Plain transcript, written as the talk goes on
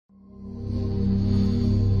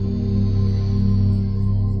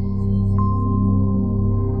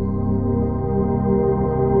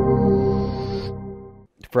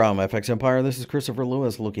from FX Empire. This is Christopher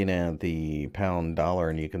Lewis looking at the pound dollar,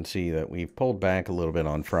 and you can see that we've pulled back a little bit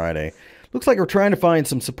on Friday. Looks like we're trying to find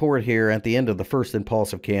some support here at the end of the first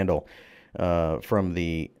impulsive candle from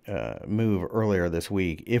the move earlier this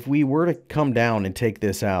week. If we were to come down and take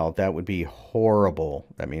this out, that would be horrible.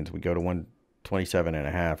 That means we go to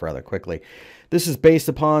 127.5 rather quickly. This is based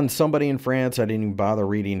upon somebody in France, I didn't even bother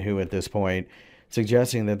reading who at this point,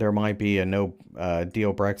 suggesting that there might be a no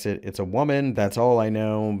deal Brexit. It's a woman. That's all I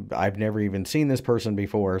know. I've never even seen this person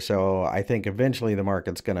before, so I think eventually the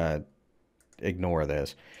market's going to ignore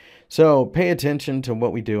this. So pay attention to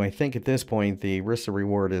what we do. I think at this point the risk to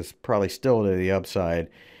reward is probably still to the upside.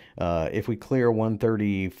 If we clear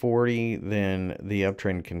 130.40, then the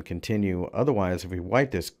uptrend can continue. Otherwise, if we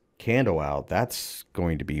wipe this candle out, that's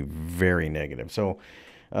going to be very negative. So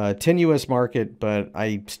tenuous market, but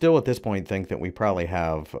I still at this point think that we probably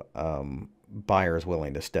have buyers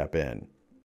willing to step in.